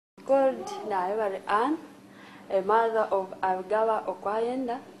called Naivare Ann, a mother of Abgawa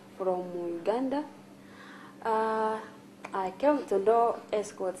Okwayenda from Uganda. I came to know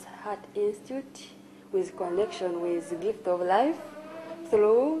Escorts Heart Institute with connection with Gift of Life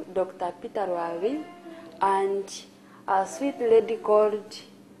through Dr. Peter Wavi and a sweet lady called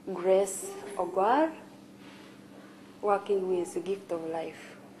Grace Ogwar, working with Gift of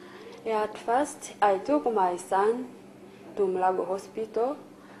Life. At first, I took my son to Mulago Hospital.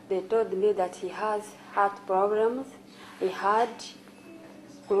 They told me that he has heart problems. He had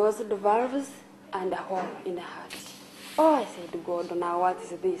closed valves and a hole in the heart. Oh, I said, God, now what is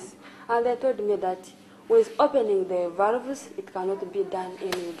this? And they told me that with opening the valves, it cannot be done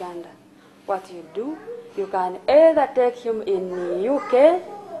in Uganda. What you do, you can either take him in UK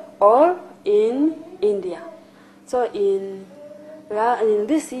or in India. So in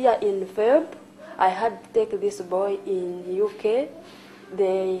this year in Feb, I had to take this boy in UK.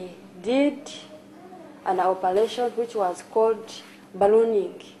 They did an operation which was called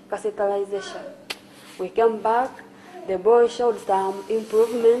ballooning, catheterization. We came back, the boy showed some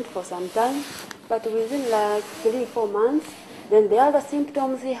improvement for some time, but within like 3-4 months, then the other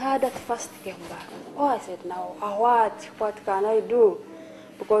symptoms he had at first came back. Oh, I said, now what can I do?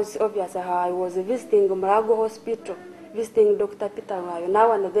 Because obviously I was visiting Mulago Hospital, visiting Dr. Peter Wayo,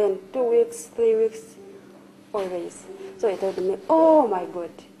 now and then, 2 weeks, 3 weeks, always. So he told me, oh my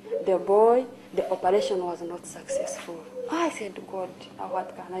God, the operation was not successful. I said, God, now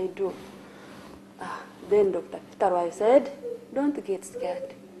what can I do? Then Dr. Peter Wayo said, don't get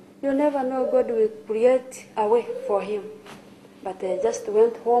scared. You never know, God will create a way for him. But I just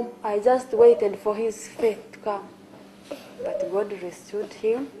went home. I just waited for his faith to come. But God restored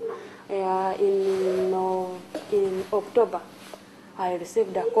him. In October, I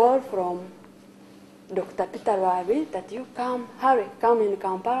received a call from Dr. Peter Wabi that you come in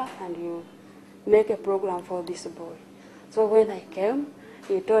Kampala and you make a program for this boy. So when I came,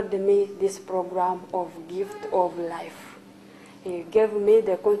 he told me this program of Gift of Life. He gave me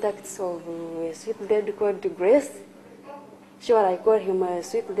the contacts of a sweet lady called Grace. Sure, I call him a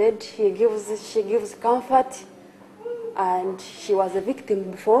sweet lady. She gives comfort. And she was a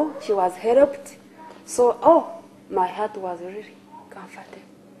victim before. She was helped. So, my heart was really comforted.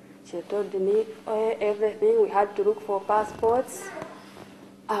 She told me everything. We had to look for passports.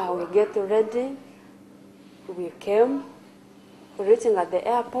 We get ready. We came. Reaching at the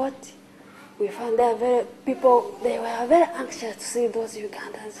airport, we found there they were very anxious to see those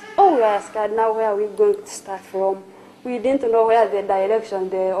Ugandans. Oh, we are scared now. Where are we going to start from? We didn't know where the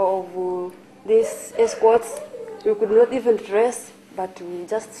direction of these escorts. We could not even trace, but we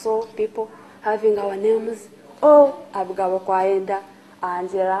just saw people having our names. Oh, Abgawa Kwayenda,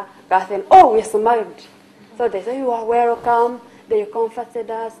 Angela, Catherine. Oh, we smiled. So they said, you are welcome. They comforted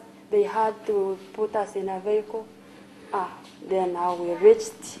us. They had to put us in a vehicle. Then now we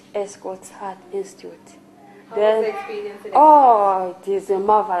reached Escorts Heart Institute. How was the experience? It is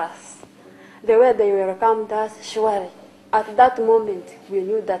marvelous. The way they welcomed us, surely. At that moment, we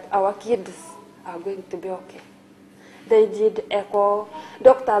knew that our kids are going to be okay. They did echo.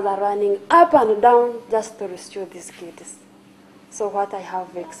 Doctors are running up and down just to restore these kids. So what I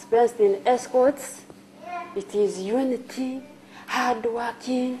have experienced in Escorts, it is unity,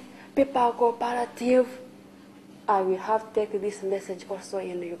 hard-working, people cooperative. I will have to take this message also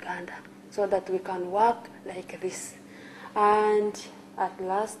in Uganda so that we can work like this. And at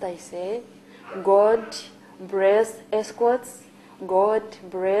last I say, God bless Escorts, God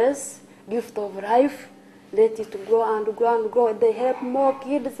bless Gift of Life. Let it grow and grow and grow. They help more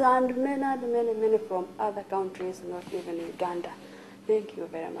kids and many from other countries, not even Uganda. Thank you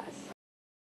very much.